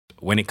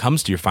When it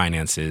comes to your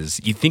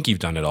finances, you think you've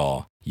done it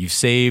all. You've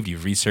saved,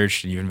 you've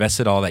researched, and you've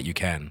invested all that you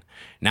can.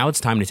 Now it's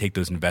time to take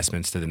those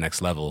investments to the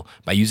next level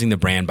by using the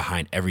brand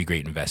behind every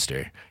great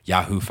investor,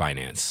 Yahoo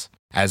Finance.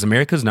 As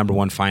America's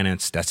 #1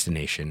 finance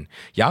destination,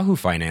 Yahoo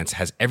Finance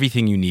has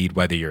everything you need,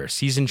 whether you're a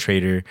seasoned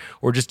trader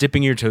or just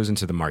dipping your toes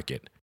into the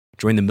market.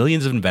 Join the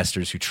millions of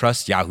investors who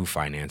trust Yahoo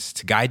Finance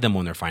to guide them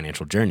on their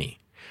financial journey.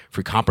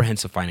 For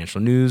comprehensive financial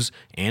news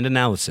and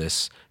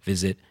analysis,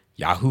 visit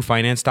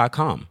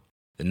yahoofinance.com,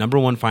 the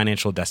 #1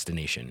 financial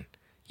destination,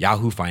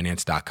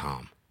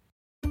 yahoofinance.com.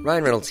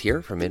 Ryan Reynolds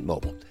here from Mint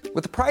Mobile.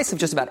 With the price of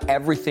just about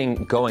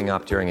everything going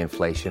up during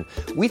inflation,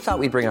 we thought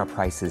we'd bring our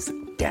prices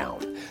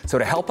down. So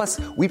to help us,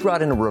 we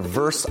brought in a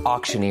reverse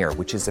auctioneer,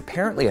 which is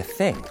apparently a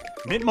thing.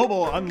 Mint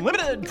Mobile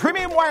Unlimited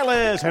Premium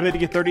Wireless. How to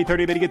get 30,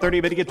 30, bit to get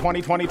 30, bit to get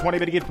 20, 20, 20,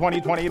 bit to get 20,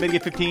 20, bit to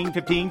get 15,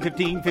 15,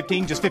 15,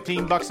 15, just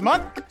 $15 a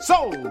month?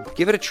 Sold!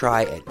 Give it a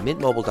try at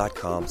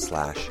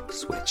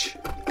mintmobile.com/switch.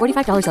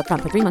 $45 up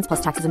front for 3 months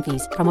plus taxes and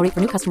fees. Promo rate for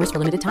new customers for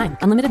limited time.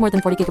 Unlimited more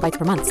than 40 gigabytes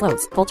per month.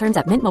 Slows full terms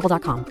at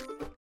mintmobile.com.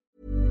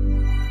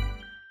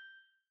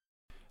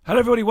 Hello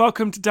everybody,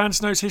 welcome to Dan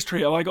Snow's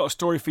History. Have I got a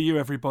story for you,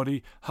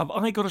 everybody? Have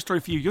I got a story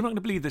for you? You're not going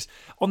to believe this.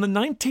 On the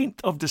 19th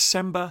of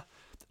December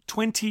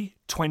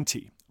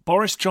 2020,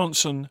 Boris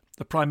Johnson,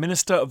 the Prime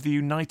Minister of the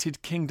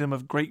United Kingdom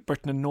of Great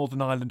Britain and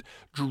Northern Ireland,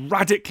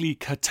 radically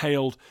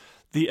curtailed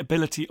the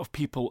ability of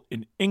people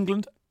in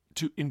England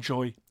to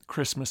enjoy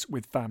Christmas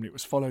with family. It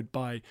was followed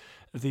by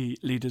the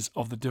leaders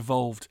of the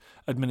devolved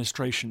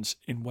administrations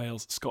in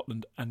Wales,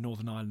 Scotland and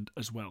Northern Ireland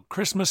as well.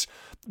 Christmas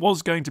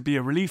was going to be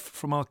a relief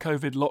from our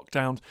COVID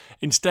lockdown.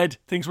 Instead,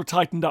 things were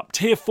tightened up.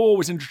 Tier 4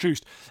 was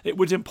introduced. It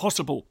was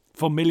impossible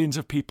for millions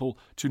of people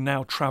to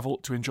now travel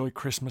to enjoy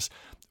Christmas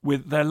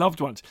with their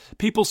loved ones.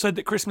 People said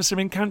that Christmas had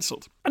been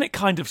cancelled, and it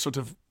kind of sort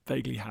of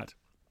vaguely had.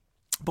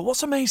 But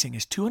what's amazing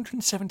is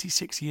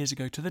 276 years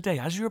ago to the day,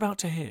 as you're about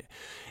to hear,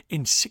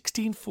 in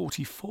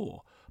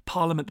 1644,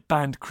 Parliament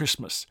banned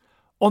Christmas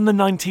on the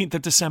 19th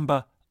of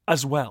December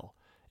as well.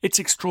 It's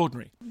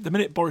extraordinary. The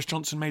minute Boris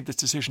Johnson made this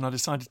decision, I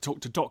decided to talk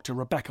to Dr.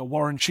 Rebecca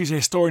Warren. She's a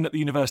historian at the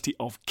University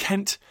of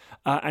Kent,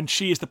 and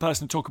she is the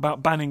person to talk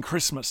about banning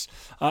Christmas.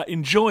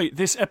 Enjoy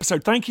this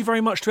episode. Thank you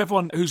very much to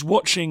everyone who's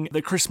watching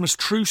the Christmas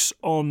Truce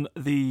on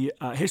the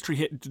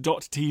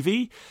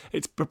historyhit.tv.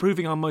 It's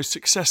proving our most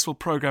successful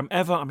programme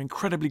ever. I'm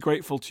incredibly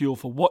grateful to you all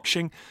for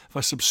watching,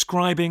 for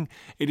subscribing.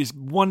 It is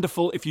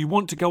wonderful. If you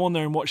want to go on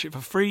there and watch it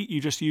for free,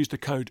 you just use the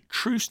code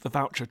TRUCE, the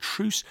voucher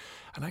TRUCE.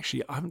 And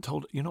actually, I'm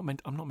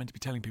not meant to be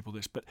telling people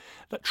this, but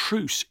that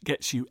Truce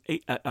gets you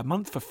a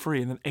month for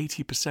free and then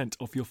 80%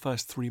 off your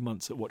first 3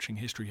 months at watching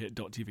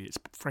historyhit.tv. It's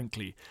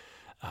frankly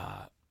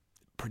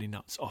pretty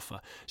nuts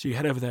offer. So you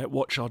head over there,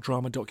 watch our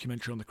drama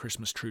documentary on the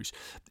Christmas Truce.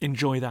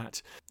 Enjoy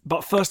that.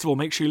 But first of all,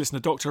 make sure you listen to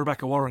Dr.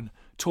 Rebecca Warren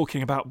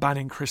talking about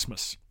banning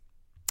Christmas.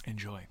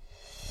 Enjoy.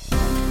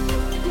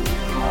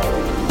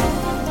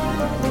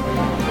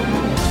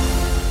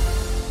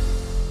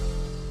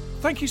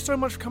 Thank you so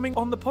much for coming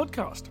on the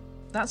podcast.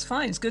 That's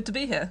fine. It's good to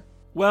be here.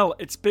 Well,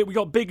 we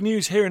got big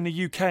news here in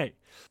the UK.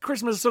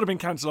 Christmas has sort of been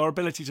cancelled. Our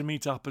ability to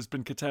meet up has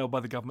been curtailed by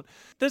the government.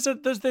 There's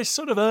this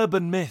sort of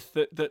urban myth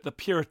that the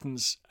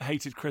Puritans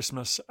hated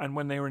Christmas, and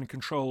when they were in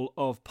control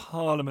of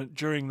Parliament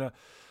during the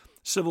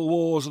Civil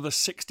Wars or the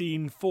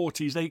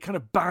 1640s, they kind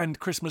of banned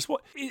Christmas.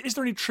 What is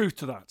there any truth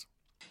to that?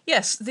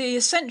 Yes, the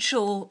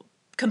essential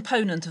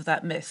component of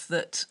that myth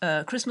that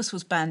Christmas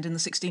was banned in the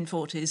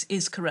 1640s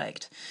is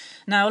correct.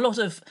 Now, a lot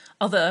of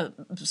other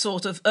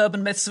sort of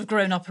urban myths have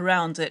grown up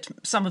around it.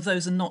 Some of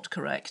those are not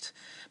correct.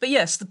 But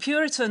yes, the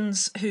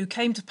Puritans who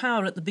came to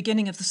power at the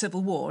beginning of the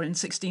Civil War in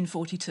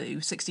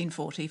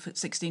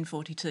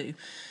 1642,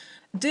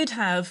 did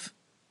have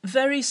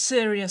very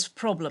serious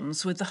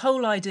problems with the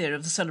whole idea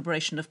of the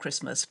celebration of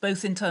Christmas,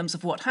 both in terms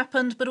of what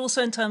happened, but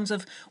also in terms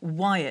of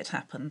why it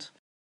happened.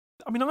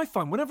 I mean, I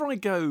find whenever I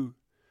go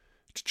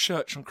to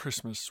church on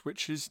Christmas,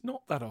 which is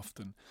not that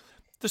often,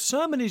 the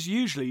sermon is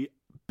usually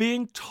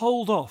being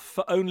told off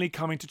for only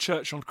coming to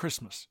church on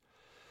Christmas.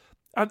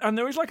 And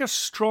there is like a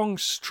strong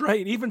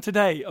strain, even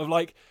today, of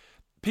like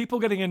people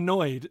getting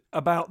annoyed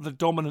about the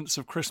dominance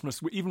of Christmas,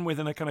 even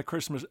within a kind of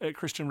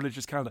Christian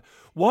religious calendar.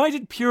 Why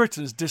did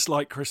Puritans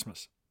dislike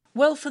Christmas?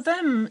 Well, for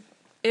them,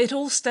 it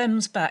all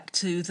stems back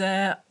to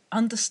their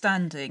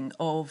understanding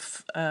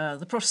of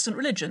the Protestant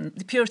religion.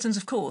 The Puritans,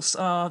 of course,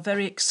 are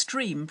very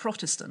extreme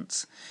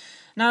Protestants.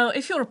 Now,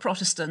 if you're a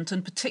Protestant,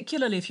 and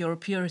particularly if you're a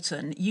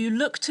Puritan, you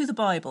look to the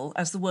Bible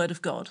as the Word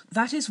of God.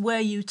 That is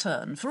where you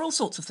turn for all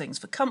sorts of things,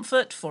 for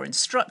comfort, for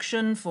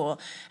instruction, for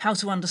how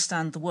to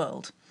understand the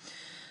world.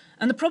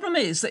 And the problem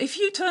is that if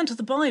you turn to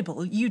the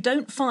Bible, you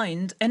don't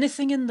find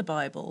anything in the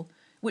Bible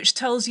which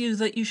tells you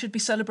that you should be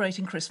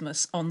celebrating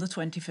Christmas on the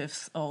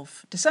 25th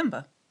of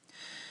December.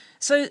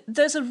 So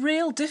there's a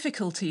real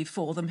difficulty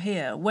for them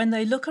here when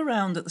they look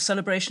around at the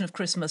celebration of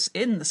Christmas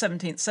in the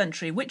 17th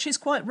century, which is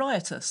quite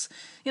riotous.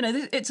 You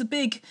know, it's a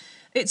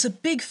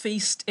big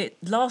feast. It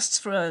lasts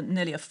for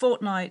nearly a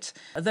fortnight.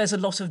 There's a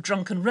lot of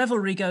drunken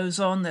revelry goes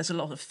on. There's a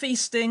lot of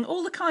feasting,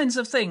 all the kinds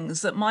of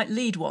things that might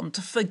lead one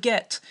to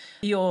forget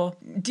your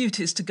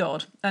duties to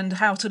God and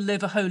how to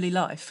live a holy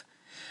life.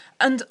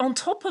 And on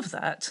top of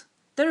that,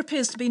 there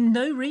appears to be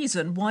no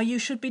reason why you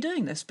should be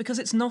doing this, because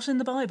it's not in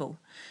the Bible.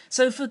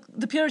 So for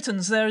the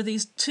Puritans, there are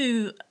these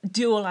two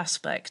dual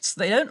aspects.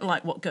 They don't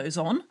like what goes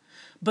on,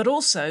 but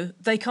also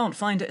they can't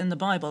find it in the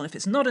Bible. If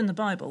it's not in the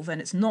Bible, then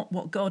it's not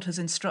what God has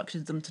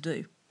instructed them to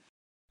do.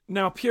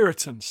 Now,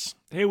 Puritans,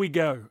 here we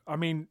go. I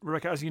mean,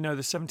 Rebecca, as you know,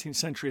 the 17th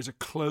century is a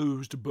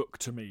closed book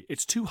to me.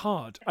 It's too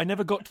hard. I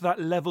never got to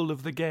that level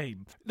of the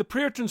game. The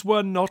Puritans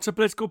were not a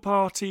political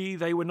party.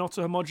 They were not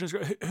a homogenous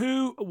group.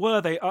 Who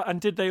were they,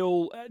 and did they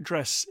all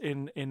dress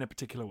in a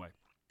particular way?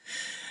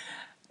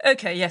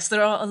 Okay, yes,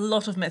 there are a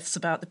lot of myths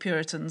about the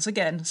Puritans.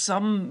 Again,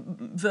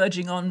 some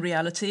verging on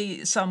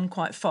reality, some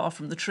quite far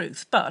from the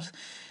truth. But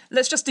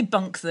let's just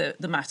debunk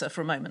the matter for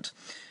a moment.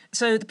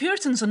 So the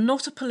Puritans are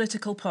not a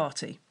political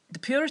party. The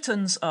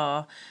Puritans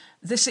are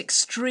this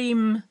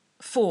extreme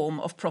form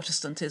of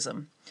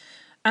Protestantism.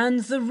 And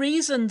the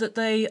reason that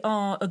they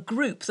are a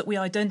group that we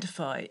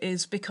identify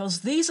is because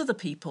these are the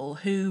people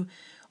who,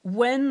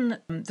 when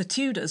the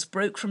Tudors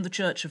broke from the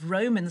Church of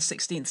Rome in the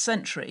 16th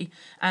century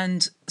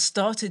and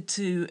started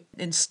to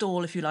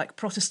install, if you like,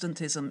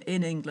 Protestantism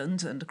in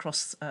England and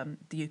across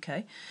the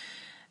UK,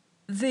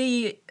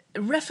 the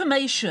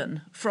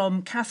Reformation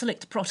from Catholic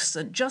to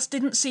Protestant just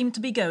didn't seem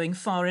to be going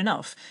far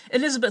enough.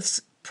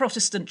 Elizabeth's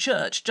Protestant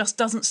church just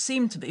doesn't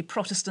seem to be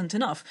Protestant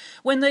enough.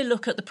 When they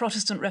look at the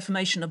Protestant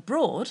Reformation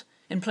abroad,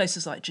 in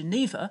places like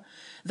Geneva,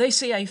 they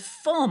see a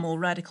far more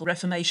radical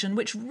Reformation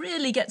which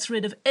really gets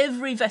rid of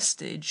every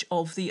vestige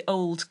of the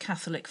old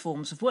Catholic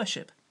forms of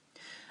worship.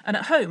 And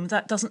at home,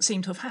 that doesn't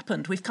seem to have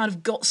happened. We've kind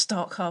of got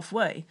stuck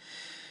halfway.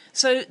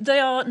 So they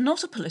are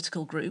not a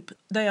political group.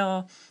 They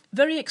are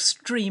very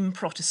extreme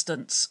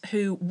Protestants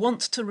who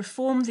want to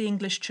reform the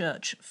English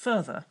church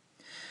further.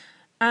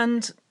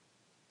 And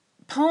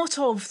part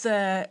of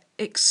their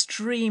the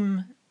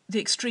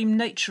extreme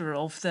nature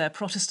of their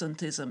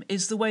Protestantism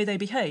is the way they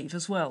behave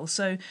as well.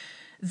 So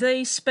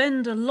they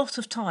spend a lot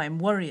of time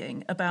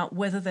worrying about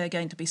whether they're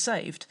going to be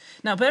saved.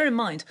 Now, bear in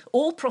mind,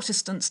 all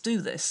Protestants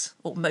do this,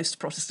 or most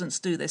Protestants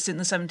do this in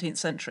the 17th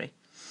century.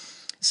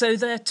 So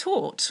they're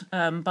taught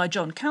by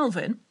John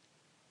Calvin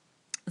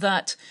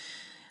that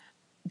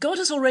God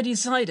has already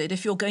decided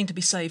if you're going to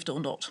be saved or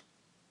not.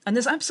 And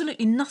there's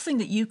absolutely nothing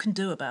that you can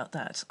do about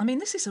that. I mean,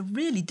 this is a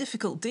really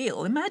difficult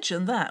deal.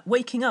 Imagine that,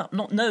 waking up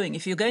not knowing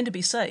if you're going to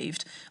be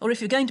saved or if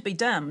you're going to be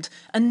damned,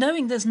 and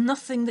knowing there's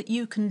nothing that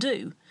you can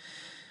do.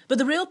 But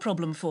the real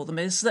problem for them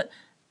is that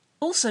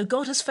also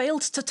God has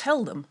failed to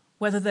tell them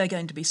whether they're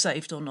going to be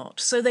saved or not.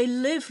 So they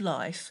live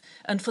life,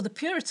 and for the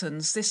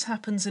Puritans, this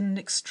happens in an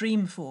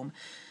extreme form.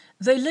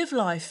 They live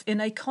life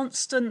in a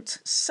constant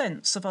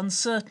sense of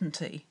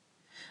uncertainty.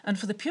 And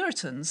for the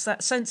Puritans,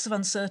 that sense of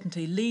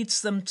uncertainty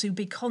leads them to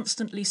be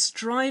constantly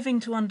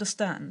striving to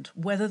understand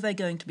whether they're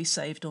going to be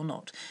saved or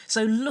not.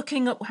 So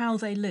looking at how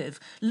they live,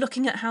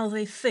 looking at how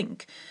they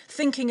think,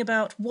 thinking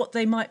about what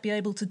they might be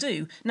able to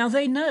do. Now,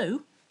 they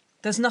know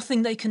there's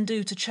nothing they can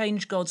do to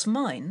change God's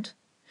mind,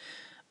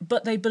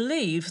 but they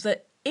believe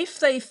that if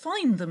they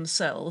find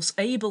themselves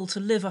able to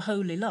live a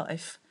holy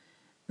life,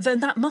 then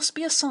that must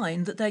be a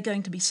sign that they're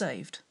going to be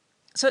saved.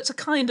 So it's a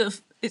kind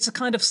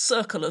of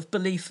circle of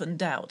belief and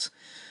doubt.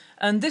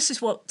 And this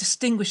is what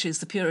distinguishes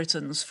the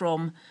Puritans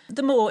from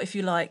the more, if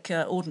you like,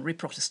 ordinary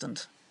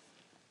Protestant.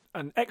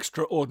 An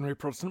extraordinary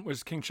Protestant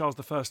was King Charles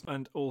I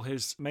and all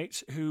his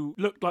mates, who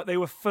looked like they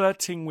were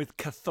flirting with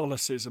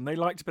Catholicism. They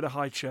liked a bit of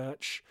high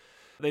church.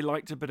 They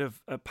liked a bit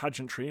of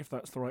pageantry, if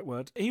that's the right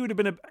word. He would have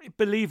been a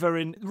believer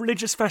in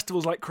religious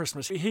festivals like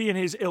Christmas. He and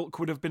his ilk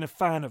would have been a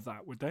fan of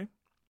that, would they?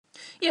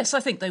 Yes, I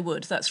think they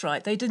would, that's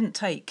right. They didn't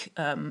take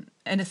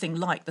anything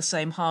like the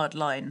same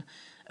hard-line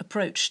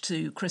approach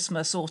to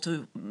Christmas or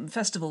to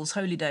festivals,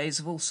 holy days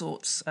of all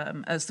sorts,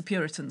 as the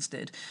Puritans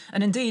did.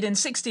 And indeed, in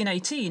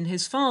 1618,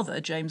 his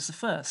father, James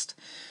I,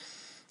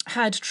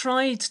 had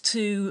tried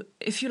to,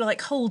 if you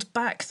like, hold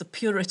back the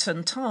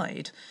Puritan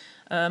tide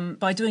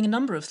by doing a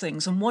number of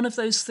things. And one of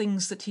those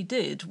things that he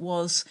did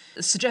was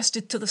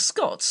suggested to the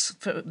Scots,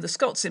 for the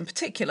Scots in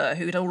particular,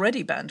 who had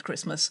already banned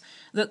Christmas,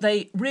 that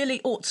they really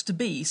ought to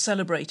be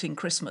celebrating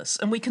Christmas.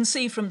 And we can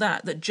see from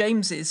that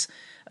James's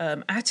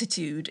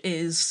attitude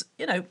is,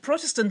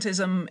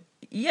 Protestantism,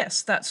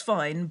 yes, that's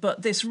fine,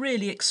 but this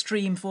really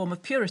extreme form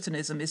of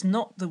Puritanism is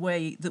not the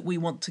way that we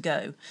want to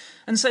go.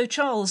 And so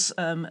Charles,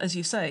 as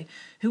you say,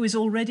 who is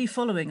already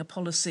following a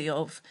policy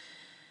of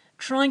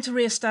trying to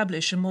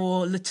re-establish a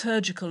more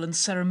liturgical and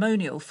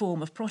ceremonial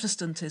form of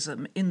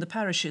Protestantism in the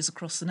parishes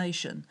across the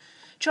nation,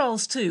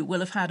 Charles, too,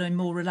 will have had a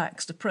more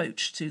relaxed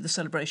approach to the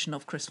celebration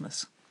of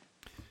Christmas.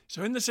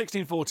 So in the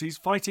 1640s,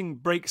 fighting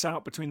breaks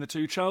out between the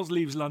two. Charles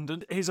leaves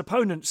London. His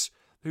opponents,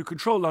 who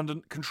control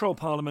London, control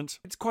Parliament.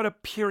 It's quite a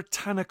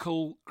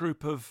puritanical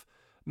group of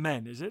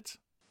men, is it?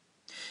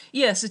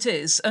 Yes, it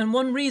is. And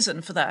one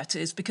reason for that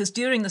is because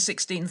during the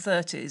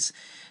 1630s,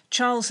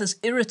 Charles has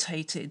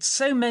irritated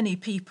so many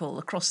people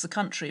across the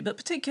country, but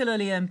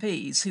particularly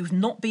MPs who've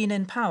not been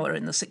in power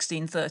in the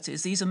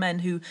 1630s. These are men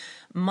who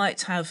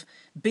might have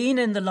been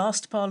in the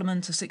last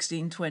Parliament of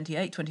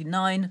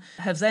 1628-29,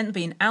 have then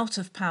been out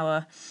of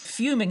power,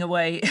 fuming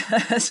away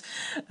as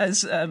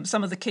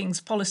some of the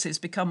king's policies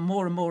become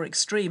more and more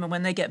extreme. And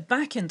when they get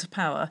back into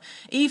power,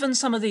 even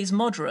some of these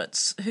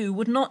moderates who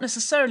would not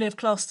necessarily have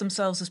classed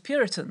themselves as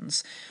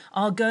Puritans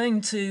are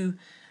going to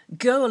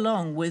go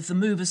along with the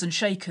movers and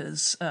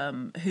shakers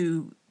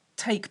who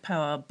take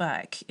power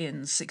back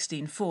in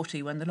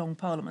 1640 when the Long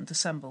Parliament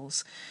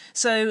assembles.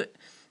 So,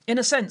 in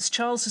a sense,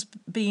 Charles has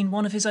been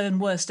one of his own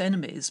worst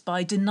enemies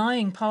by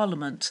denying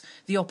Parliament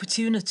the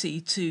opportunity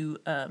to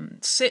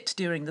sit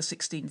during the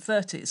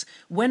 1630s.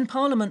 When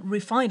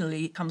Parliament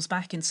finally comes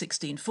back in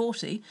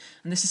 1640,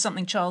 and this is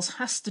something Charles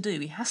has to do,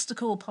 he has to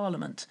call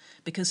Parliament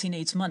because he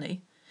needs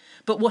money.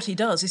 But what he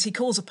does is he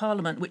calls a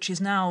parliament which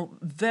is now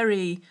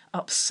very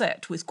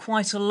upset with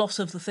quite a lot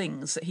of the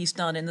things that he's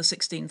done in the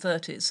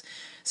 1630s.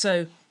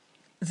 So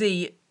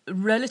the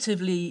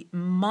relatively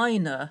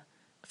minor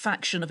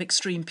faction of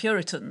extreme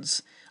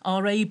Puritans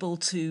are able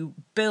to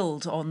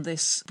build on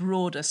this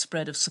broader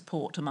spread of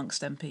support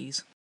amongst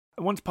MPs.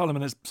 Once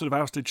Parliament has sort of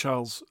ousted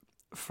Charles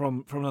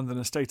from London,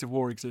 a state of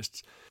war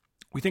exists.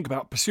 We think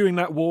about pursuing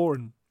that war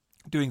and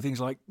doing things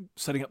like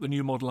setting up the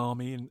new model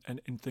army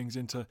and things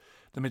into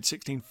the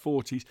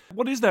mid-1640s.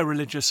 What is their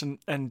religious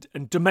and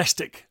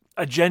domestic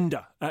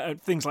agenda?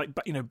 Things like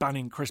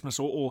banning Christmas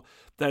or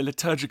their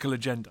liturgical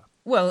agenda?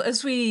 Well,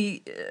 as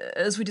we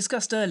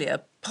discussed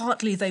earlier,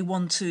 partly they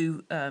want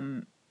to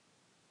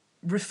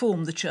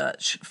reform the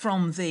church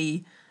from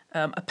the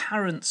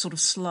apparent sort of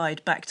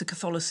slide back to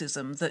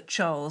Catholicism that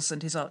Charles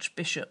and his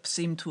archbishop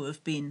seem to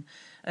have been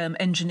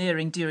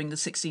engineering during the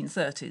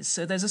 1630s.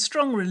 So there's a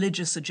strong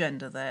religious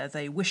agenda there.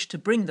 They wish to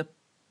bring the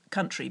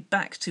country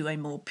back to a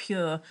more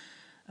pure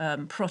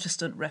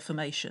Protestant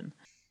Reformation.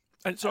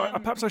 And so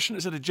perhaps I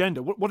shouldn't have said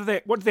agenda. What do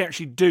they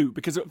actually do?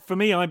 Because for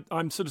me,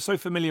 I'm sort of so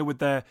familiar with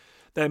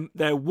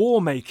their war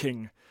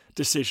making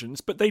decisions,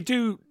 but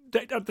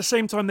at the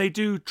same time they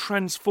do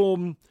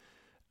transform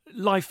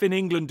life in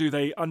England, do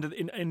they,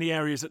 in the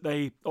areas that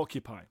they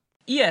occupy?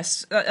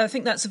 Yes, I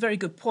think that's a very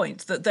good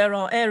point, that there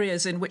are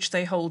areas in which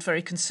they hold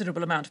very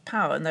considerable amount of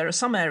power, and there are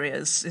some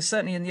areas,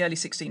 certainly in the early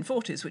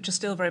 1640s, which are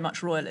still very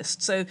much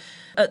royalist. So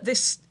at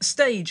this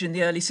stage in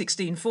the early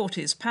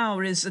 1640s,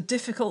 power is a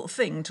difficult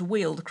thing to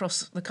wield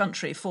across the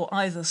country for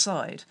either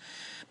side.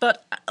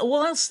 But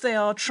whilst they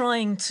are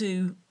trying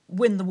to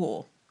win the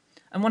war,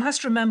 and one has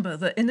to remember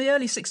that in the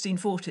early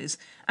 1640s,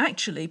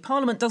 actually,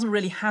 Parliament doesn't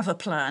really have a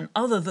plan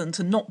other than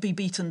to not be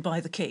beaten by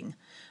the king.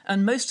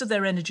 And most of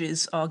their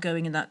energies are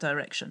going in that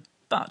direction.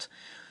 But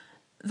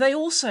they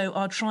also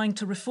are trying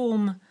to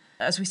reform,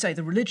 as we say,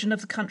 the religion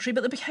of the country,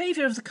 but the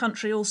behaviour of the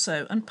country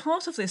also. And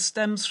part of this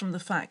stems from the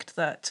fact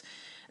that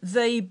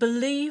they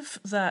believe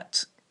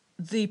that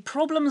the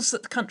problems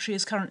that the country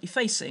is currently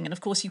facing, and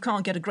of course you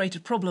can't get a greater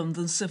problem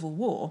than civil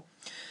war,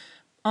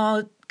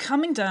 are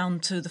coming down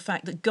to the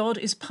fact that God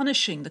is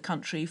punishing the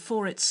country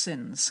for its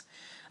sins.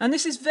 And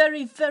this is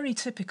very, very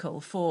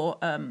typical for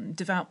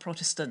devout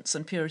Protestants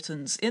and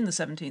Puritans in the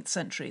 17th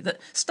century, that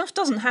stuff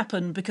doesn't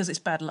happen because it's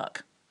bad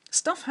luck.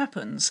 Stuff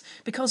happens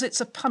because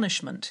it's a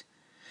punishment.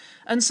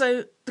 And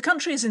so the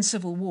country is in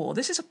civil war.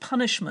 This is a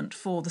punishment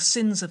for the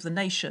sins of the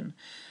nation.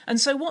 And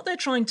so what they're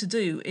trying to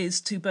do is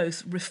to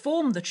both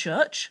reform the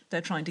church, they're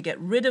trying to get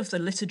rid of the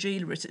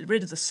liturgy,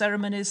 rid of the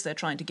ceremonies, they're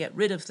trying to get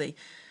rid of the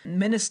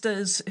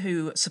ministers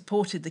who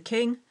supported the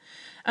king,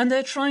 and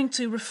they're trying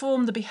to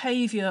reform the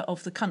behaviour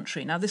of the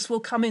country. Now, this will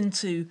come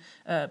into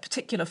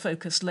particular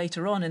focus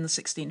later on in the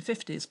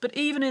 1650s, but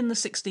even in the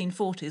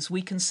 1640s,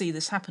 we can see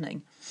this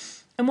happening.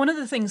 And one of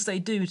the things they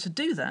do to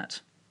do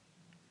that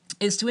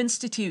is to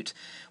institute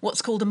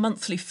what's called a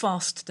monthly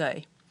fast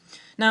day.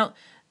 Now,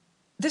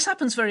 this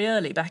happens very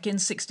early, back in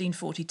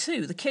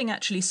 1642. The king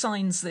actually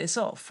signs this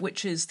off,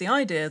 which is the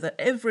idea that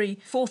every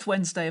fourth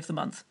Wednesday of the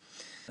month,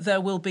 there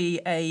will be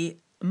a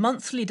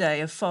monthly day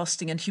of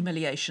fasting and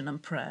humiliation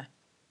and prayer.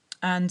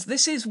 And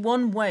this is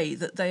one way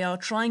that they are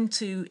trying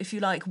to, if you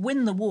like,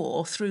 win the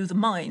war through the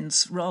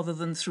minds rather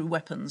than through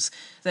weapons.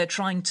 They're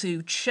trying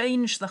to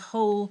change the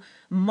whole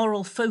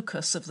moral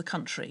focus of the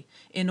country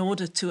in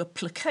order to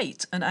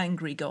placate an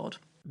angry God.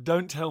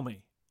 Don't tell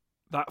me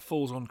that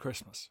falls on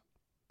Christmas.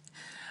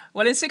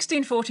 Well, in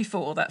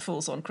 1644, that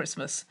falls on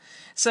Christmas.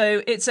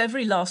 So it's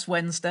every last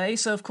Wednesday.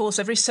 So, of course,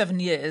 every 7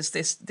 years,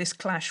 this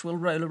clash will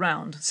roll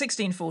around.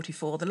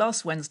 1644, the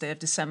last Wednesday of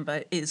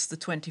December, is the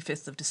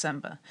 25th of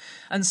December.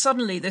 And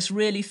suddenly this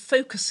really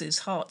focuses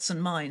hearts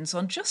and minds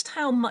on just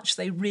how much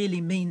they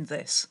really mean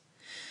this.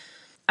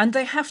 And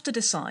they have to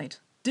decide,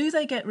 do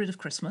they get rid of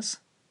Christmas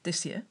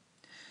this year?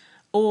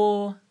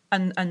 Or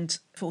and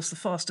force the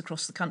fast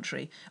across the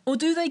country? Or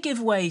do they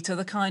give way to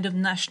the kind of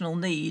national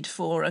need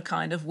for a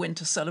kind of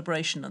winter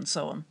celebration and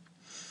so on?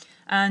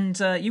 And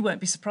you won't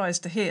be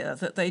surprised to hear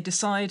that they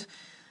decide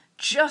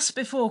just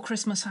before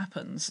Christmas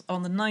happens,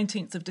 on the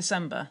 19th of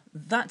December,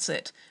 that's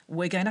it.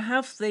 We're going to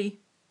have the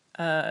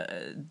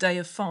day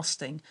of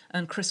fasting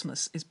and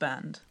Christmas is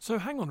banned. So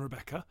hang on,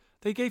 Rebecca.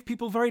 They gave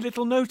people very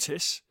little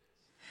notice.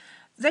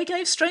 They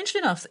gave, strangely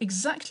enough,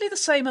 exactly the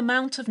same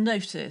amount of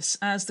notice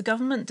as the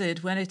government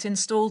did when it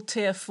installed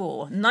Tier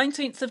 4,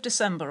 19th of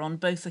December on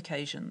both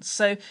occasions.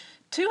 So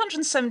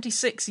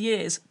 276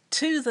 years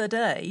to the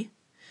day,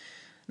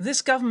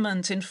 this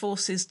government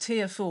enforces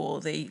Tier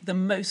 4, the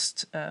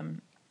most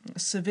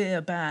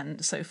severe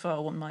ban so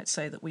far, one might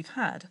say, that we've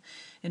had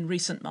in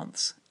recent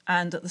months.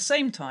 And at the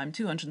same time,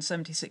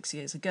 276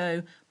 years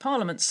ago,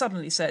 Parliament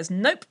suddenly says,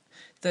 nope,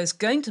 there's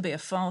going to be a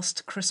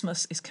fast,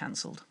 Christmas is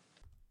cancelled.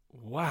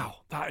 Wow,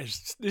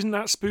 isn't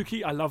that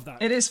spooky? I love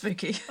that. It is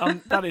spooky.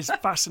 That is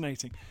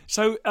fascinating.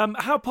 So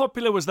how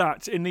popular was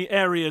that in the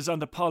areas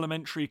under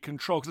parliamentary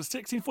control? Because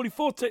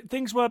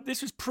 1644,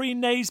 this was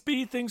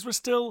pre-Naseby, things were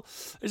still,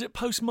 is it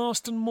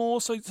post-Marston Moor?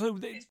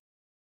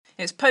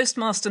 It's post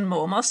Marston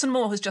Moor. Marston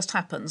Moor has just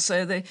happened,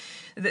 so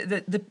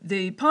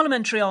the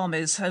parliamentary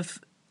armies have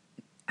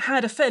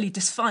had a fairly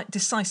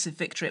decisive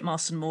victory at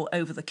Marston Moor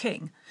over the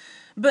king.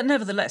 But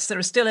nevertheless, there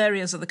are still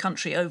areas of the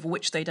country over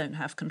which they don't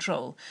have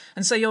control.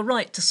 And so you're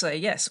right to say,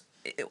 yes,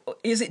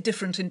 is it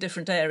different in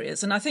different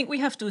areas? And I think we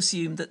have to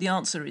assume that the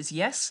answer is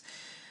yes.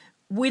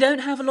 We don't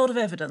have a lot of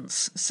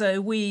evidence,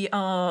 so we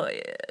are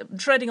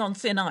treading on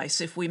thin ice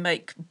if we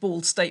make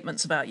bold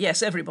statements about,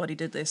 yes, everybody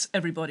did this,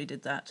 everybody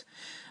did that.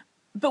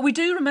 But we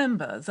do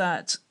remember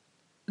that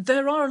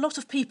there are a lot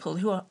of people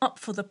who are up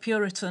for the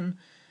Puritan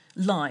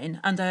line,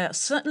 and they're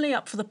certainly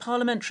up for the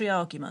parliamentary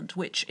argument,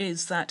 which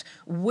is that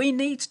we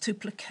need to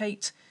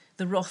placate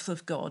the wrath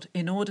of God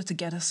in order to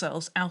get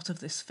ourselves out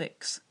of this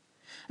fix.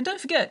 And don't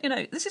forget,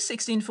 this is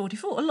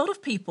 1644. A lot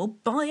of people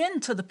buy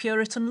into the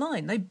Puritan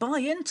line. They buy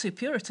into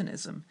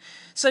Puritanism.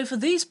 So for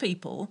these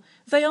people,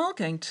 they are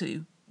going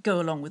to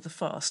go along with the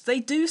fast. They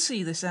do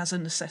see this as a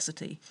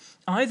necessity,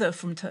 either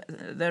from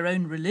their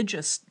own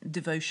religious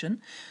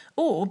devotion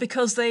or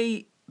because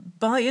they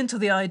buy into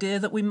the idea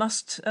that we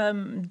must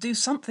do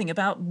something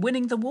about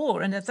winning the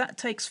war. And if that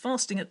takes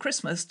fasting at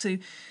Christmas to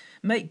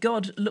make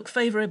God look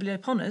favourably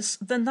upon us,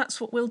 then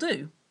that's what we'll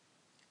do.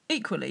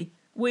 Equally,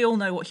 we all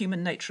know what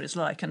human nature is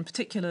like, and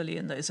particularly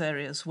in those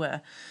areas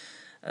where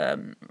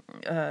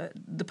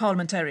the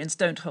parliamentarians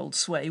don't hold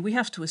sway, we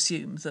have to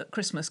assume that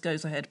Christmas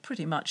goes ahead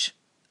pretty much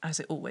as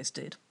it always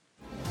did.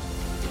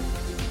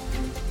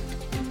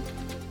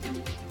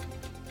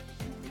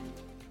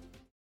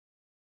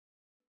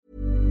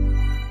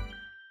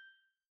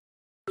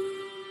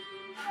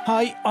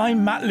 Hi,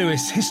 I'm Matt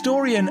Lewis,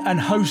 historian and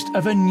host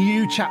of a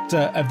new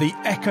chapter of the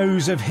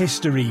Echoes of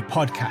History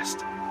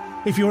podcast.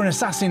 If you're an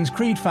Assassin's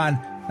Creed fan,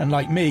 and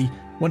like me,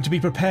 want to be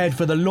prepared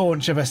for the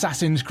launch of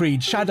Assassin's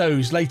Creed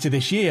Shadows later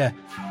this year,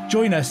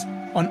 join us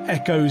on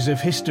Echoes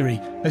of History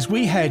as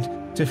we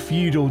head to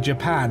feudal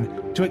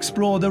Japan to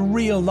explore the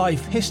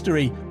real-life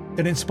history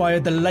that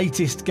inspired the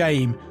latest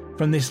game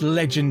from this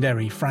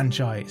legendary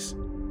franchise.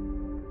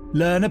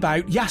 Learn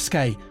about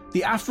Yasuke,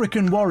 the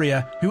African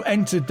warrior who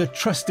entered the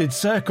trusted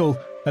circle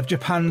of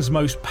Japan's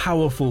most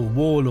powerful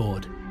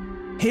warlord.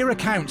 Hear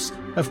accounts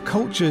of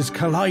cultures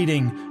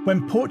colliding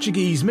when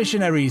Portuguese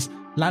missionaries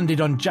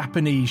landed on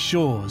Japanese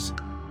shores,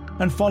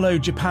 and follow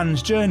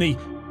Japan's journey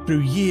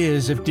through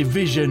years of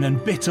division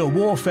and bitter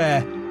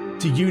warfare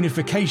to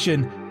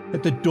unification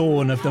at the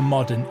dawn of the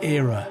modern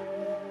era.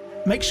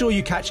 Make sure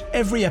you catch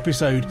every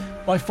episode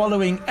by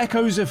following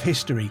Echoes of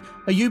History,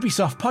 a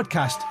Ubisoft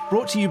podcast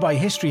brought to you by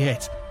History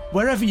Hit,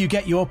 wherever you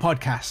get your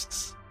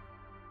podcasts.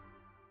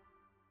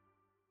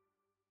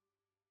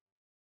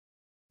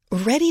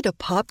 Ready to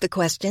pop the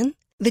question?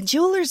 The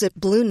jewelers at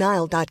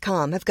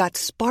BlueNile.com have got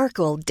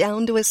sparkle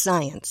down to a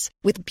science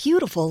with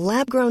beautiful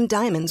lab-grown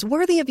diamonds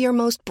worthy of your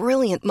most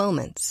brilliant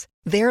moments.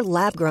 Their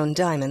lab-grown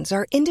diamonds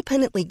are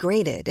independently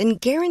graded and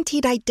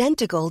guaranteed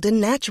identical to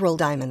natural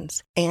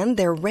diamonds, and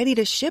they're ready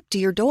to ship to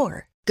your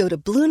door. Go to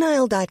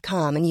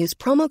BlueNile.com and use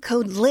promo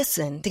code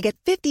LISTEN to get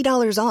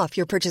 $50 off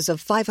your purchase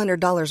of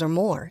 $500 or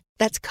more.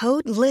 That's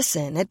code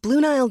LISTEN at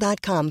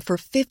BlueNile.com for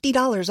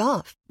 $50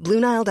 off.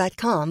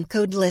 BlueNile.com,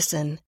 code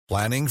LISTEN.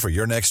 Planning for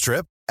your next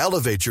trip?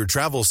 Elevate your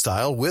travel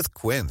style with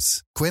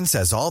Quince. Quince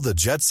has all the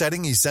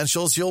jet-setting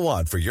essentials you'll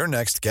want for your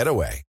next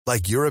getaway,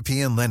 like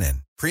European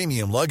linen,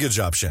 premium luggage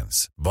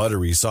options,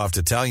 buttery soft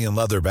Italian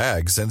leather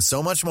bags, and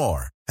so much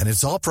more. And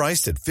it's all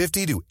priced at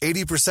 50 to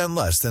 80%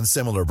 less than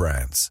similar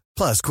brands.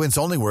 Plus, Quince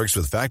only works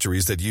with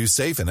factories that use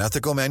safe and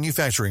ethical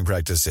manufacturing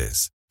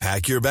practices.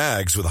 Pack your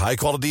bags with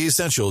high-quality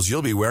essentials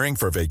you'll be wearing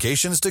for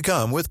vacations to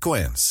come with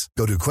Quince.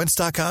 Go to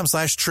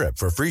quince.com/trip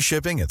for free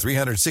shipping and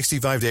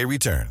 365-day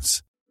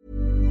returns.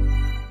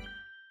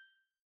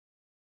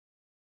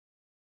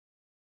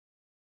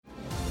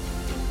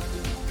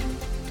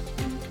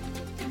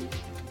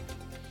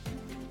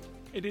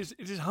 It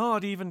is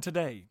hard even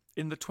today,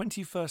 in the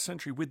 21st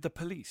century, with the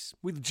police,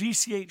 with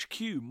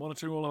GCHQ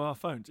monitoring all of our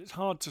phones. It's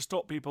hard to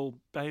stop people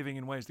behaving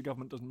in ways the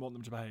government doesn't want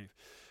them to behave.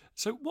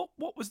 So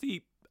what was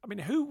the I mean,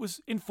 who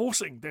was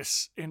enforcing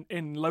this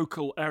in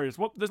local areas?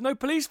 There's no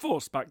police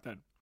force back then.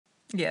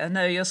 Yeah,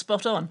 no, you're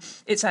spot on.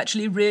 It's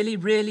actually really,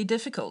 really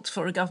difficult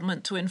for a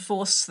government to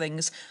enforce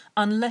things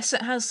unless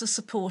it has the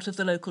support of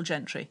the local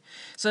gentry.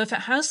 So if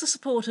it has the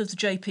support of the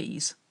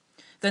JPs,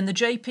 then the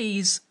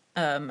JPs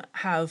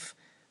have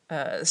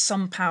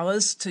some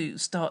powers to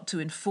start to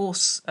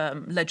enforce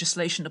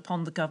legislation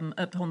upon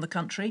the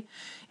country.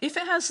 If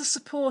it has the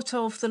support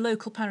of the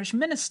local parish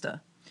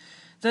minister,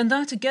 then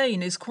that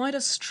again is quite a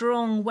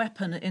strong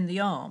weapon in the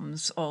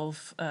arms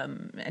of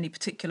any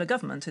particular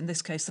government, in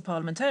this case the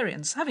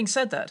parliamentarians. Having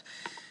said that,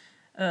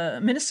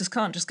 ministers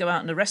can't just go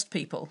out and arrest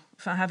people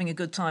for having a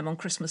good time on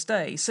Christmas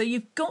Day. So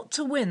you've got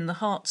to win the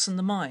hearts and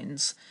the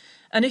minds.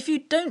 And if you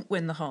don't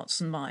win the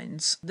hearts and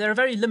minds, there are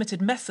very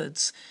limited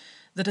methods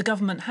that a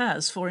government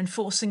has for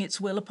enforcing its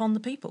will upon the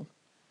people.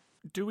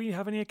 Do we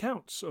have any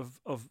accounts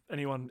of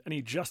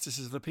any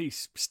justices of the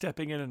peace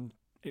stepping in and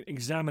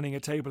examining a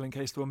table in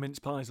case there were mince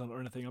pies on it or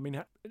anything? I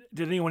mean,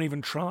 did anyone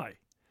even try?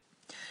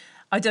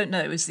 I don't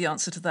know is the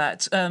answer to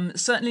that.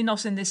 Certainly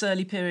not in this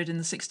early period in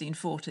the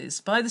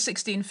 1640s. By the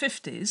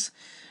 1650s,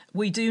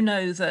 we do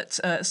know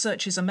that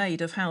searches are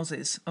made of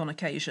houses on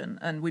occasion,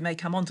 and we may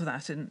come on to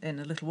that in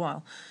a little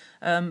while.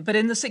 But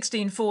in the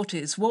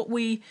 1640s, what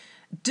we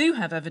do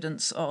have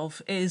evidence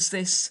of is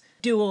this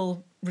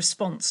dual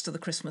response to the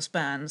Christmas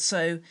ban.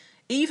 So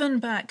even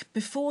back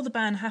before the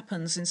ban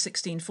happens in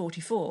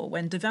 1644,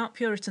 when devout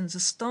Puritans are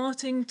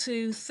starting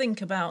to think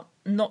about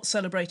not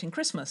celebrating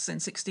Christmas in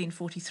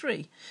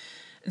 1643,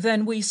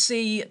 then we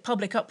see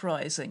public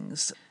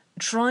uprisings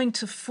trying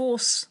to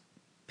force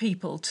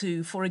people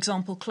to, for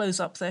example, close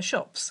up their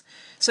shops.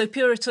 So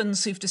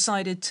Puritans who've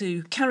decided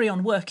to carry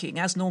on working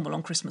as normal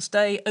on Christmas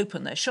Day,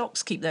 open their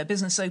shops, keep their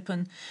business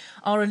open,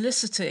 are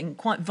eliciting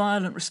quite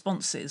violent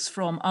responses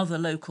from other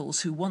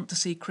locals who want to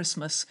see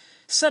Christmas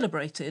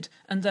celebrated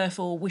and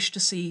therefore wish to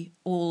see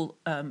all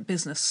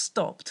business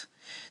stopped.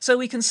 So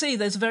we can see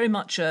there's very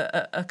much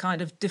a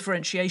kind of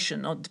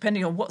differentiation,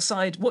 depending on what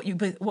side, what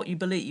you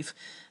believe,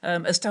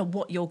 as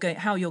to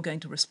how you're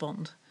going to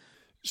respond.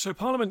 So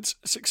Parliament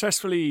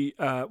successfully,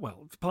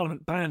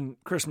 Parliament banned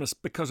Christmas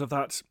because of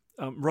that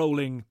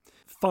rolling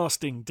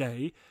fasting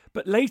day.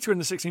 But later in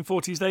the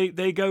 1640s,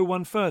 they go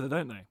one further,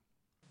 don't they?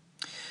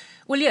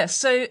 Well, yes.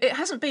 So it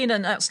hasn't been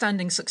an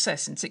outstanding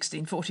success in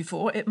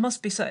 1644, it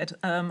must be said.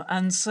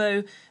 And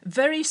so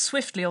very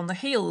swiftly on the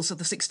heels of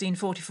the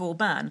 1644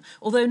 ban,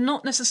 although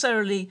not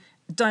necessarily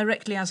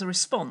directly as a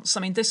response, I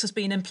mean, this has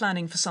been in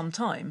planning for some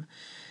time.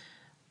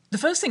 The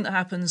first thing that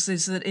happens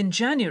is that in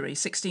January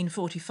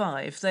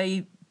 1645,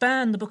 they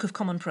ban the Book of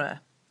Common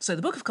Prayer. So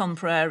the Book of Common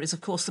Prayer is,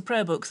 of course, the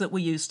prayer book that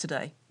we use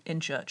today in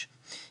church,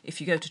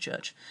 if you go to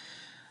church.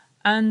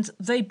 And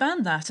they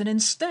ban that, and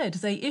instead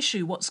they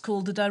issue what's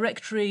called the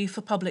Directory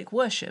for Public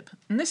Worship.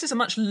 And this is a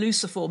much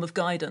looser form of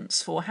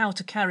guidance for how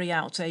to carry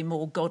out a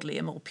more godly,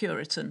 a more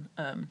Puritan,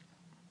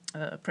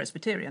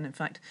 Presbyterian, in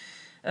fact,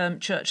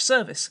 church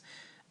service.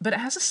 But it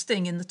has a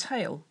sting in the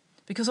tail.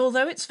 Because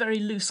although it's very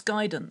loose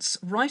guidance,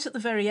 right at the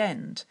very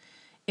end,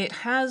 it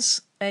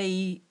has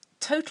a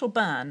total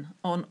ban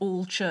on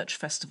all church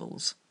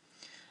festivals.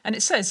 And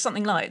it says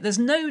something like, there's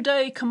no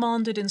day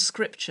commanded in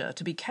Scripture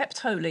to be kept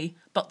holy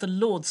but the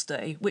Lord's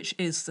Day, which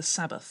is the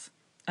Sabbath.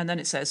 And then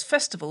it says,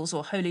 festivals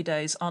or holy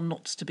days are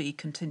not to be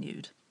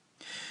continued.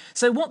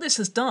 So what this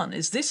has done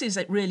is this is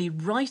really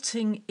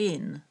writing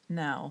in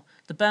now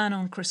the ban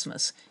on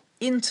Christmas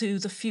into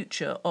the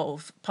future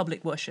of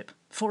public worship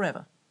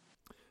forever.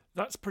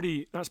 That's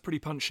pretty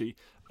punchy.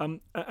 And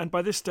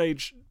by this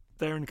stage,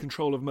 they're in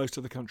control of most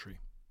of the country.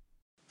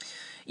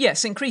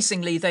 Yes,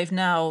 increasingly they've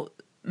now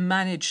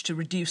managed to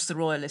reduce the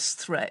royalist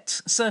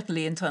threat,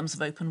 certainly in terms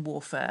of open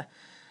warfare.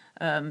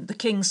 The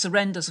king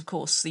surrenders, of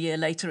course, the year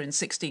later in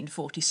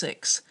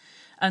 1646,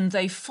 and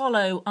they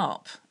follow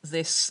up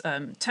this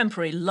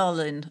temporary lull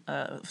in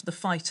the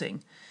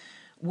fighting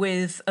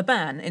with a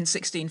ban in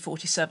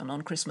 1647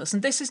 on Christmas.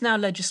 And this is now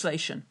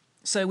legislation.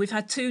 So we've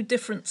had two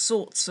different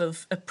sorts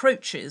of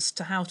approaches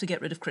to how to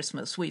get rid of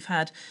Christmas. We've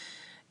had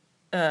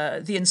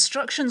the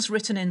instructions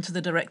written into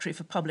the Directory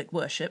for Public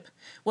Worship.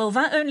 Well,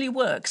 that only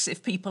works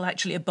if people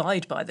actually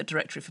abide by the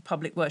Directory for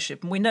Public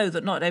Worship. And we know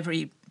that not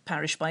every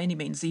parish by any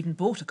means even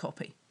bought a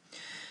copy.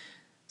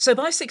 So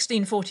by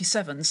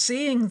 1647,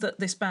 seeing that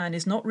this ban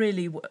is not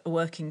really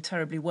working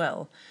terribly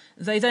well,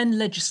 they then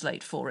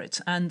legislate for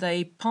it and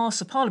they pass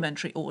a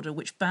parliamentary order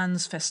which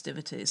bans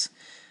festivities.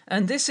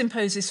 And this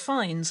imposes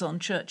fines on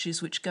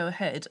churches which go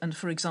ahead and,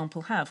 for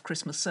example, have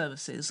Christmas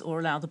services or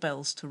allow the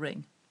bells to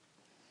ring.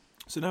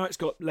 So now it's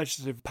got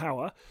legislative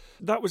power.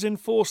 That was in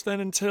force then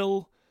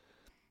until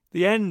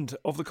the end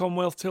of the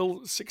Commonwealth, till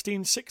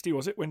 1660,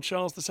 was it, when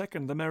Charles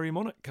II, the Merry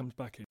Monarch, comes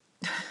back in?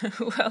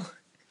 Well,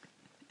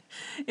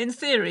 in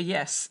theory,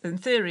 yes. In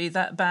theory,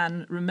 that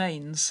ban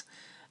remains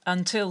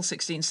until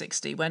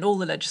 1660, when all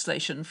the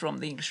legislation from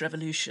the English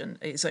Revolution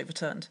is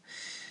overturned.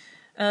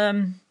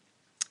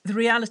 The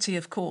reality,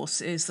 of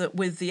course, is that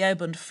with the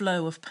ebb and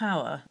flow of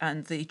power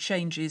and the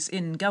changes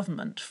in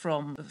government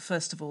from,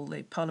 first of all,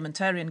 the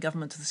parliamentarian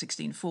government of the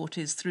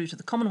 1640s through to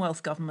the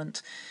Commonwealth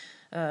government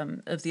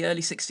of the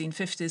early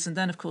 1650s, and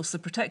then, of course, the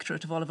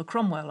Protectorate of Oliver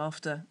Cromwell in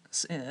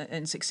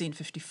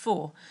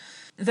 1654,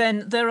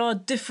 then there are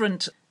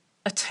different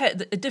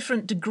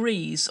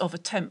degrees of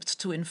attempt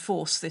to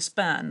enforce this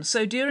ban.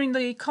 So during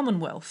the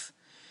Commonwealth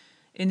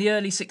in the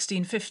early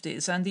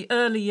 1650s and the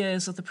early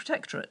years of the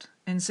Protectorate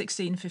in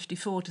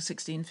 1654 to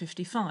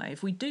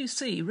 1655, we do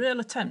see real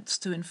attempts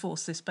to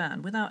enforce this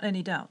ban without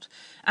any doubt.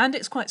 And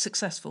it's quite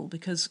successful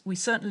because we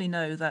certainly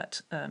know that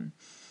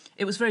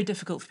it was very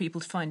difficult for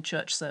people to find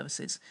church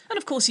services. And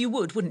of course you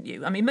would, wouldn't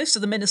you? I mean, most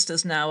of the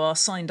ministers now are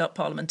signed-up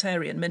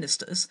parliamentarian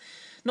ministers.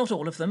 Not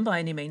all of them by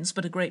any means,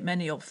 but a great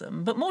many of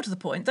them. But more to the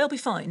point, they'll be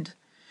fined.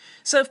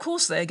 So of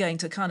course they're going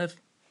to kind of,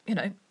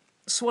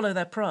 swallow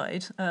their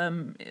pride,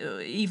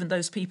 even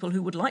those people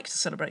who would like to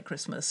celebrate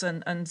Christmas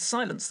and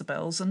silence the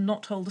bells and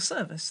not hold a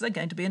service. They're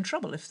going to be in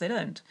trouble if they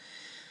don't.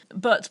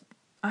 But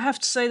I have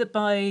to say that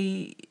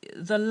by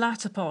the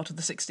latter part of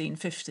the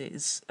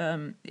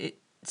 1650s, it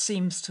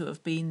seems to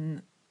have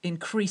been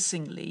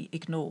increasingly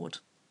ignored.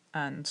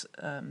 And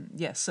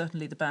yes,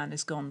 certainly the ban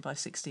is gone by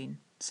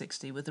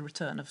 1660 with the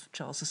return of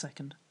Charles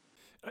II.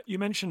 You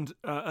mentioned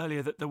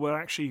earlier that there were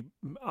actually,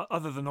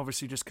 other than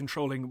obviously just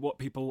controlling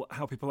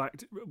how people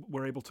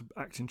were able to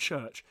act in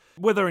church,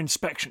 were there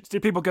inspections?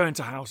 Did people go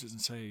into houses and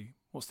say,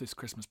 "What's this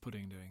Christmas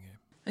pudding doing here?"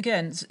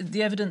 Again,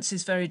 the evidence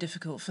is very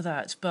difficult for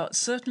that, but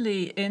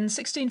certainly in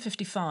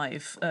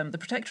 1655, the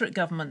Protectorate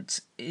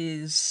government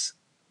is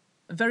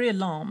very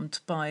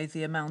alarmed by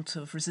the amount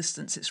of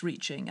resistance it's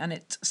reaching, and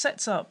it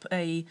sets up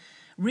a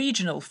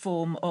regional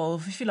form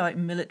of, if you like,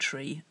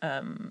 military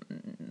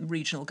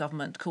regional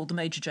government called the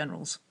Major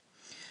Generals.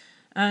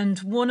 And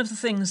one of the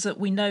things that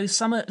we know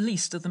some at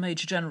least of the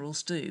Major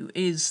Generals do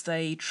is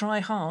they try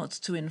hard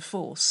to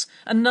enforce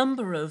a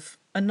number of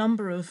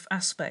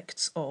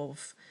aspects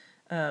of,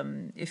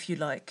 if you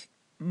like,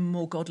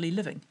 more godly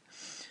living.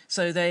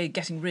 So they're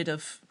getting rid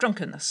of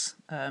drunkenness.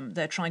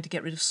 They're trying to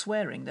get rid of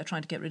swearing. They're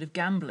trying to get rid of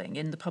gambling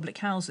in the public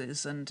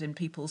houses and in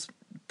people's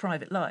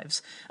private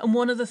lives. And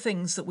one of the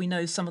things that we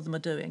know some of them are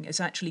doing is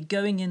actually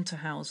going into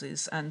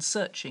houses and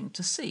searching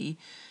to see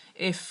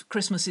if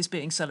Christmas is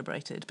being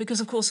celebrated. Because,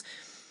 of course,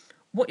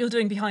 what you're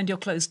doing behind your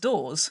closed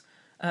doors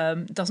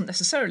doesn't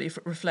necessarily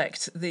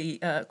reflect the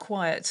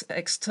quiet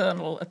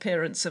external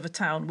appearance of a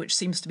town which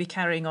seems to be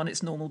carrying on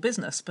its normal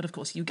business. But of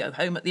course you go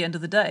home at the end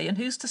of the day, and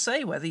who's to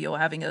say whether you're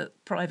having a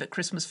private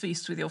Christmas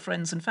feast with your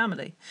friends and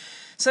family?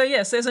 So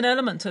yes, there's an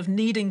element of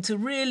needing to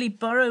really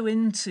burrow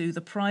into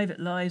the private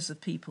lives of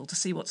people to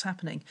see what's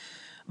happening.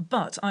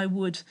 But I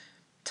would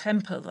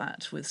temper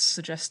that with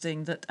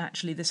suggesting that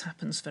actually this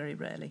happens very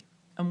rarely.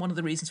 And one of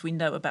the reasons we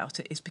know about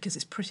it is because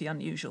it's pretty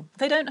unusual.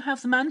 They don't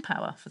have the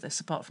manpower for this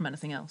apart from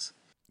anything else.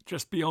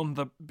 Just beyond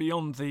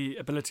the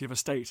ability of a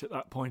state at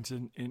that point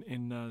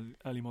in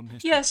early modern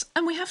history. Yes,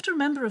 and we have to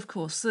remember, of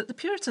course, that the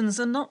Puritans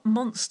are not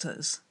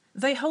monsters.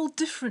 They hold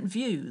different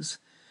views,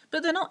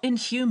 but they're not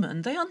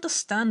inhuman. They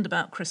understand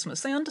about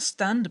Christmas. They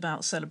understand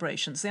about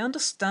celebrations. They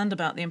understand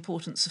about the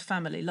importance of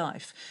family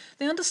life.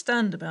 They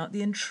understand about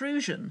the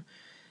intrusion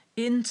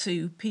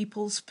into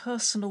people's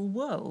personal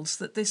worlds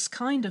that this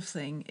kind of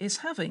thing is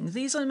having.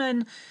 These are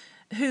men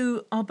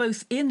who are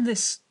both in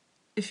this,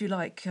 if you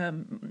like,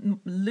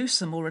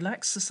 looser, more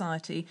relaxed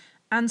society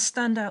and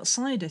stand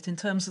outside it in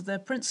terms of their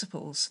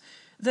principles.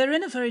 They're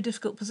in a very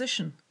difficult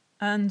position,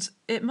 and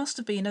it must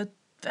have been a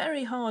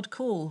very hard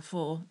call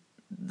for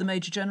the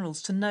Major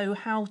Generals to know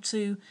how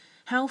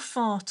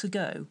far to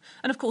go.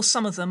 And of course,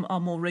 some of them are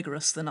more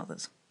rigorous than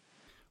others.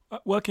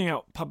 Working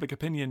out public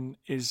opinion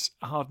is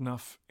hard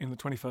enough in the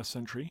 21st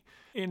century.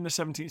 In the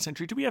 17th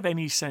century, do we have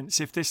any sense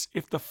if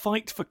the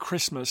fight for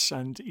Christmas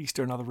and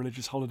Easter and other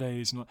religious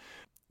holidays,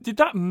 did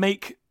that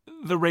make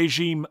the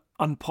regime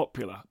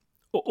unpopular?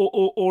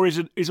 Or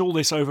is all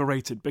this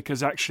overrated?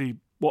 Because actually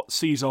what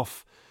sees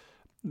off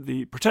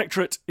the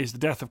Protectorate is the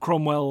death of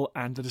Cromwell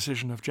and the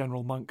decision of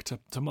General Monk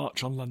to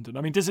march on London.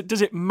 I mean, does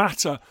it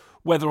matter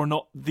whether or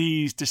not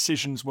these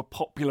decisions were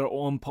popular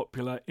or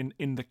unpopular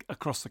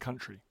across the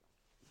country?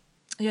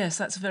 Yes,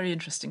 that's a very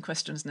interesting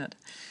question, isn't it?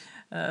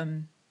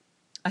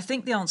 I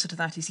think the answer to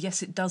that is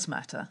yes, it does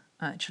matter,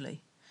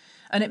 actually.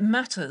 And it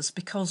matters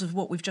because of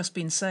what we've just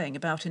been saying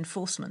about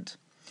enforcement.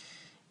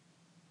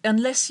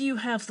 Unless you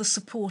have the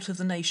support of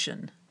the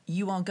nation,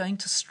 you are going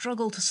to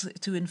struggle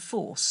to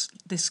enforce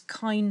this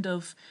kind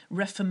of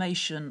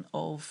reformation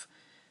of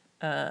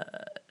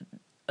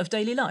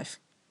daily life.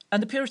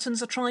 And the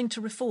Puritans are trying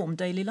to reform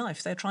daily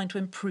life. They're trying to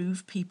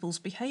improve people's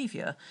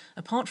behaviour,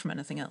 apart from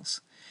anything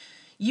else.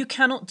 You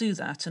cannot do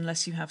that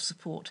unless you have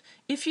support.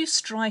 If you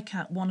strike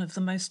at one of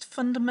the most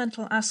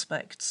fundamental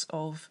aspects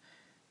of,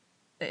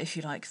 if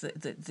you like,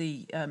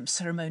 the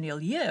ceremonial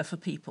year for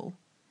people,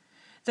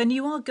 then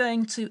you are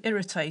going to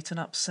irritate and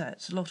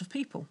upset a lot of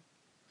people.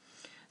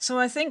 So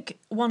I think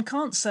one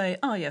can't say,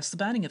 yes, the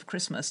banning of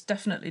Christmas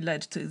definitely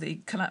led to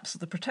the collapse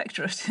of the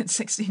Protectorate in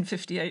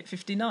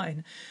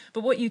 1658-59.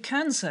 But what you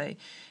can say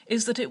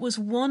is that it was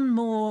one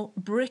more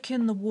brick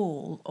in the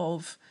wall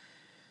of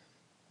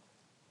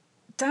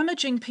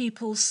damaging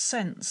people's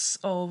sense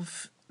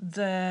of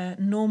their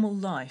normal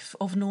life,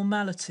 of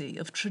normality,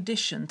 of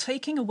tradition,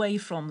 taking away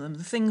from them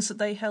the things that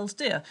they held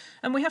dear.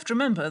 And we have to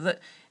remember that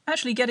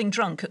actually getting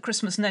drunk at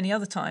Christmas and any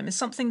other time is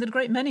something that a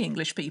great many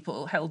English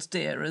people held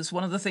dear as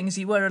one of the things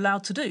you were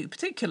allowed to do,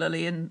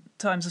 particularly in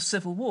times of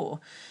civil war.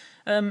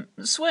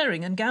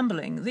 Swearing and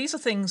gambling, these are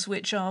things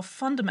which are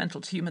fundamental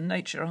to human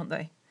nature, aren't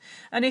they?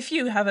 And if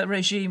you have a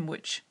regime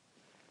which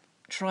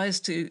tries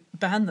to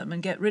ban them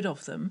and get rid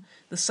of them,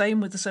 the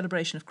same with the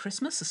celebration of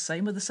Christmas, the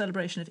same with the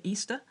celebration of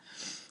Easter,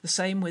 the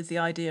same with the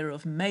idea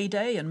of May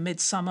Day and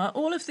Midsummer,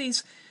 all of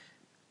these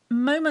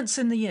moments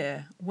in the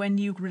year when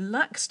you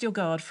relaxed your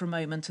guard for a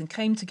moment and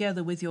came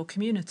together with your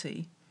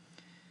community.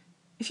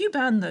 If you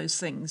ban those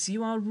things,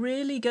 you are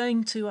really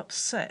going to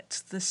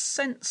upset the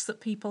sense that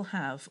people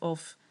have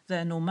of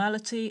their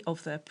normality,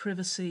 of their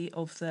privacy,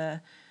 of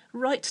their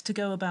right to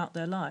go about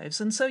their lives.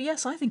 And so,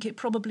 yes, I think it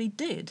probably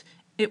did.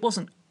 It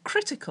wasn't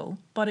critical,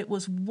 but it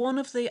was one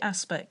of the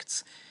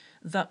aspects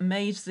that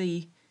made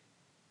the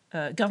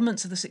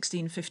governments of the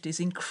 1650s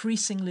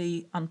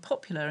increasingly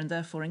unpopular and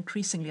therefore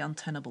increasingly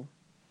untenable.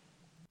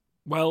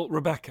 Well,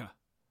 Rebecca,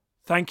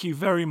 thank you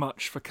very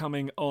much for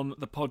coming on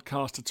the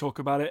podcast to talk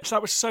about it.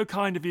 That was so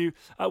kind of you.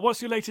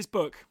 What's your latest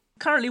book?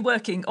 Currently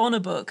working on a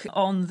book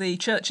on the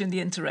church in the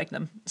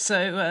interregnum.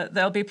 So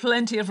there'll be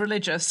plenty of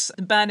religious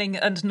banning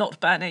and not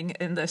banning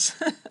in this.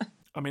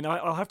 I mean,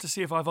 I'll have to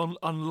see if I've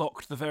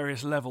unlocked the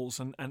various levels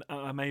and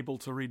I'm able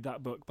to read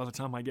that book by the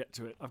time I get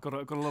to it. I've got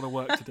a lot of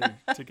work to do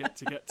to get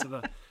to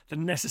the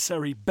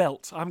necessary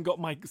belt. I haven't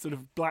got my sort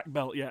of black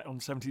belt yet on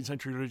 17th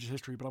century religious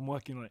history, but I'm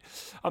working on it.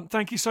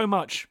 Thank you so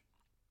much.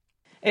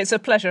 It's a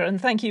pleasure,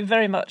 and thank you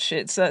very much.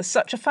 It's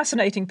such a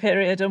fascinating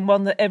period and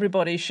one that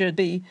everybody should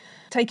be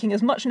taking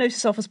as much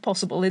notice of as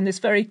possible in this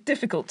very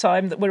difficult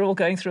time that we're all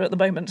going through at the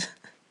moment.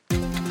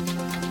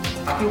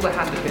 I feel the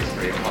hand of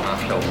history upon our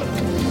shoulders.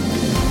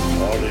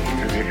 All this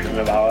tradition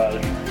of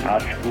ours, our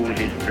school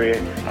history,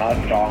 our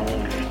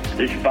songs,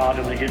 this part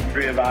of the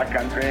history of our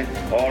country,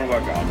 all were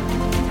gone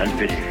and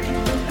finished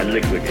and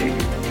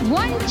liquidated.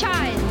 One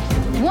child,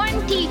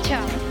 one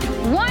teacher,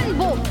 one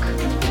book,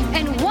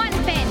 and one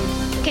pen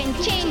can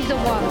change the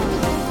world.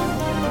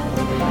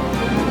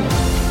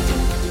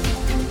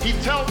 He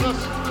tells us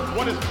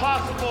what is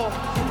possible,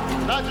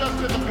 not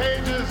just in the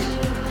pages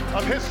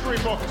of history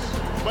books,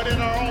 but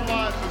in our own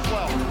lives as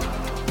well.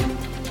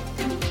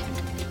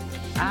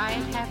 I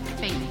have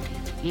faith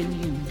in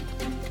you.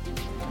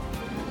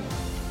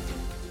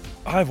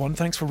 Hi everyone,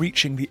 thanks for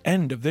reaching the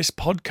end of this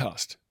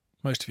podcast.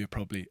 Most of you are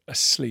probably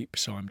asleep,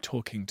 so I'm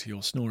talking to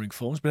your snoring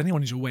forms, but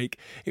anyone who's awake,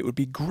 it would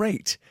be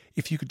great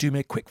if you could do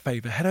me a quick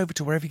favour, head over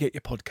to wherever you get your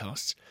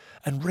podcasts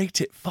and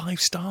rate it 5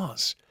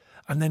 stars.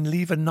 And then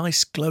leave a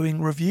nice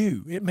glowing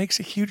review. It makes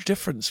a huge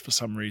difference for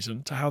some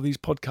reason to how these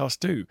podcasts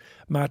do.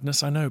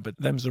 Madness, I know, but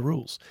them's the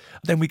rules.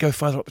 Then we go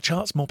further up the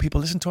charts, more people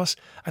listen to us,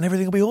 and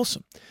everything will be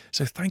awesome.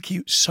 So thank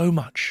you so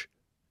much.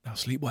 Now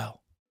sleep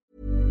well.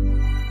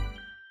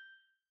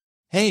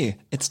 Hey,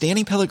 it's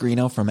Danny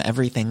Pellegrino from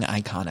Everything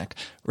Iconic.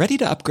 Ready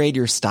to upgrade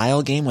your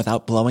style game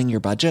without blowing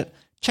your budget?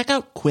 Check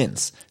out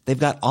Quince. They've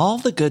got all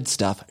the good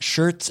stuff,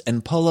 shirts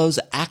and polos,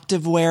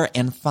 activewear,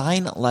 and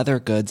fine leather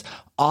goods,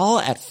 all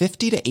at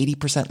 50 to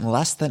 80%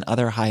 less than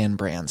other high-end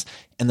brands.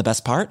 And the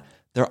best part?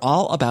 They're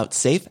all about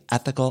safe,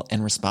 ethical,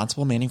 and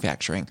responsible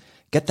manufacturing.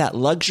 Get that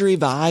luxury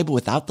vibe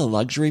without the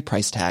luxury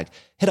price tag.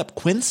 Hit up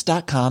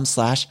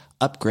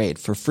quince.com/upgrade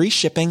for free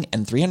shipping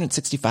and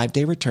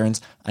 365-day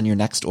returns on your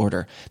next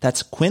order.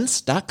 That's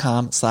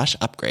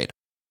quince.com/upgrade.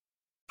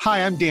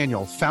 Hi, I'm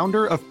Daniel,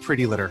 founder of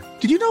Pretty Litter.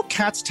 Did you know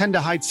cats tend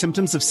to hide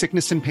symptoms of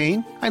sickness and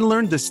pain? I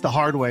learned this the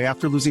hard way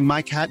after losing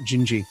my cat,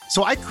 Gingy.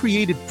 So I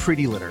created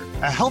Pretty Litter,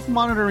 a health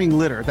monitoring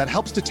litter that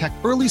helps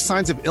detect early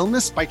signs of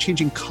illness by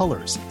changing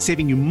colors,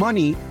 saving you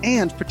money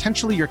and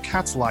potentially your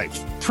cat's life.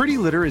 Pretty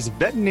Litter is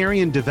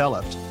veterinarian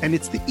developed, and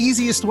it's the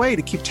easiest way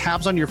to keep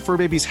tabs on your fur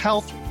baby's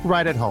health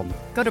right at home.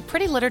 Go to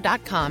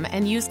prettylitter.com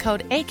and use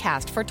code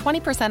ACAST for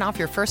 20% off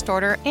your first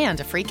order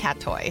and a free cat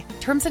toy.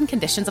 Terms and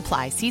conditions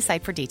apply. See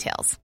site for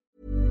details.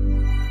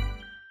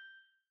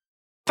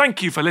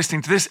 Thank you for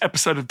listening to this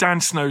episode of Dan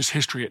Snow's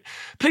History Hit.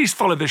 Please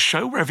follow this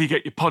show wherever you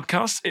get your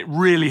podcasts. It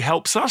really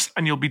helps us,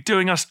 and you'll be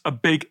doing us a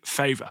big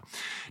favour.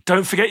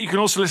 Don't forget, you can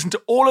also listen to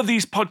all of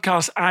these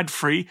podcasts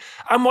ad-free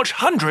and watch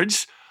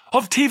hundreds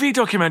of TV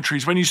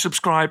documentaries when you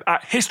subscribe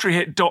at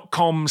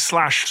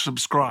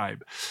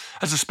historyhit.com/subscribe.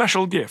 As a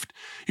special gift,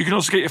 you can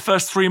also get your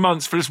first 3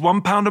 months for just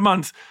 £1 a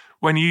month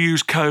when you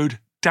use code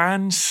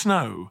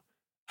DANSNOW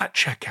at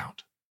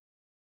checkout.